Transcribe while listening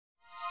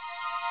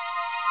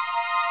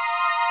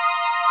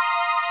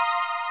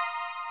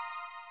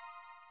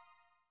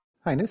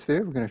Hi, in this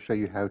video we're going to show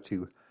you how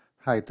to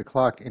hide the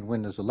clock in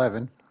Windows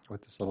 11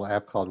 with this little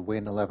app called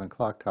Win11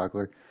 Clock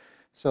Toggler.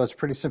 So it's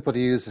pretty simple to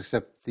use,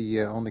 except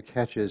the only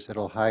catch is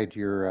it'll hide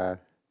your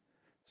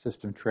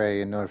system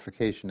tray and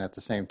notification at the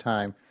same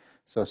time.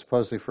 So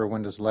supposedly for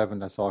Windows 11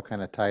 that's all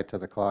kind of tied to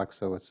the clock,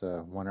 so it's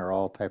a one or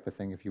all type of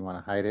thing if you want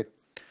to hide it.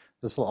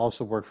 This will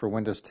also work for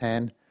Windows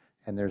 10,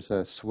 and there's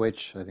a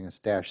switch, I think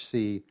it's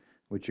 -C,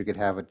 which you could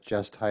have it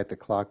just hide the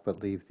clock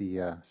but leave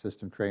the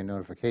system tray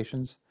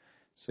notifications.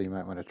 So you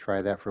might want to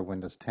try that for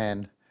Windows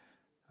 10.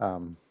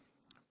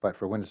 But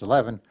for Windows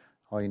 11,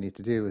 all you need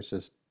to do is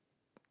just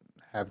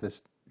have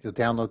this, you'll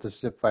download this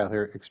zip file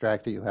here,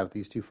 extract it, you'll have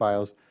these two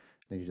files,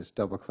 then you just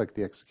double click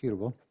the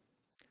executable,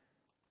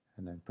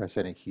 and then press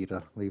any key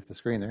to leave the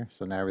screen there.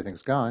 So now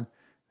everything's gone,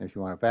 and if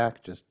you want it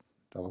back, just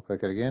double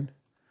click it again,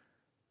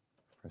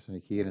 press any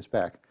key, and it's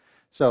back.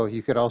 So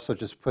you could also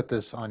just put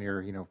this on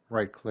your,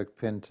 right click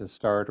pin to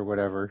start or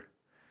whatever,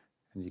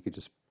 and you could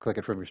just click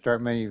it from your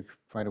start menu,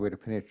 find a way to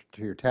pin it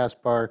to your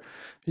taskbar.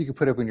 You can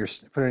put it in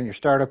your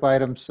startup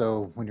item,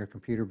 so when your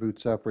computer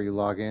boots up or you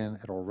log in,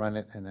 it'll run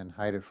it and then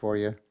hide it for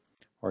you,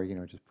 or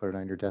just put it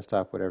on your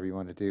desktop, whatever you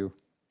want to do.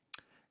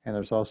 And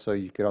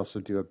you could also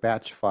do a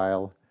batch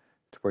file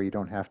to where you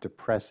don't have to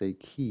press a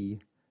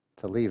key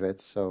to leave it.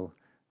 So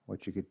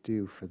what you could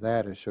do for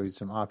that is show you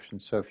some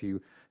options. So if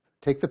you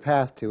take the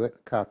path to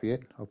it, copy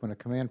it, open a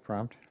command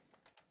prompt,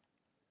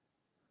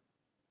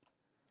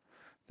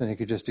 then you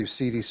could just do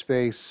CD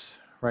space,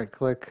 right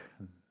click,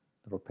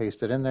 it'll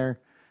paste it in there.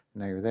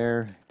 Now you're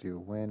there, do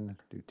Win,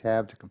 do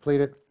tab to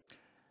complete it.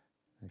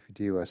 If you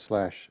do a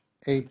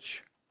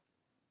 /H,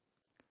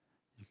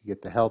 you can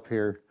get the help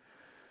here.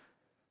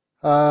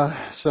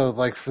 So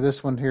like for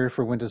this one here,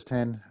 for Windows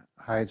 10,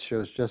 hide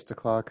shows just the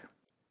clock.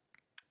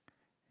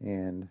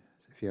 And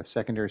if you have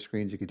secondary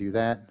screens, you could do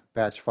that.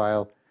 Batch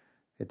file,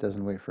 it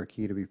doesn't wait for a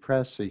key to be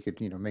pressed, so you could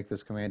make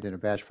this command in a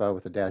batch file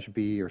with a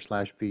 -B or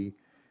 /B,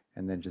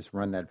 and then just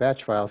run that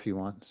batch file if you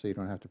want, so you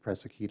don't have to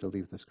press a key to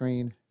leave the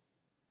screen,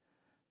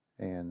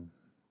 and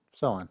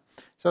so on.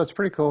 So it's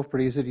pretty cool,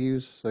 pretty easy to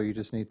use, so you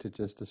just need to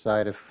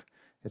decide if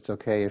it's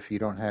okay if you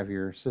don't have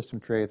your system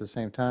tray at the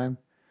same time.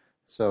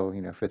 So,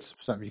 if it's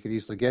something you could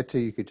easily get to,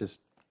 you could just,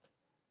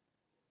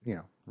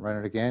 run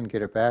it again,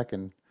 get it back,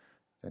 and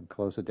then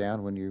close it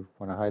down when you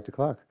want to hide the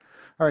clock.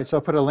 All right, so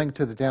I'll put a link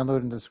to the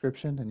download in the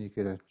description, and you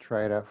could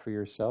try it out for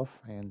yourself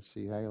and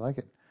see how you like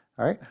it.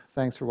 All right,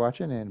 thanks for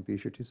watching, and be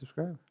sure to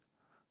subscribe.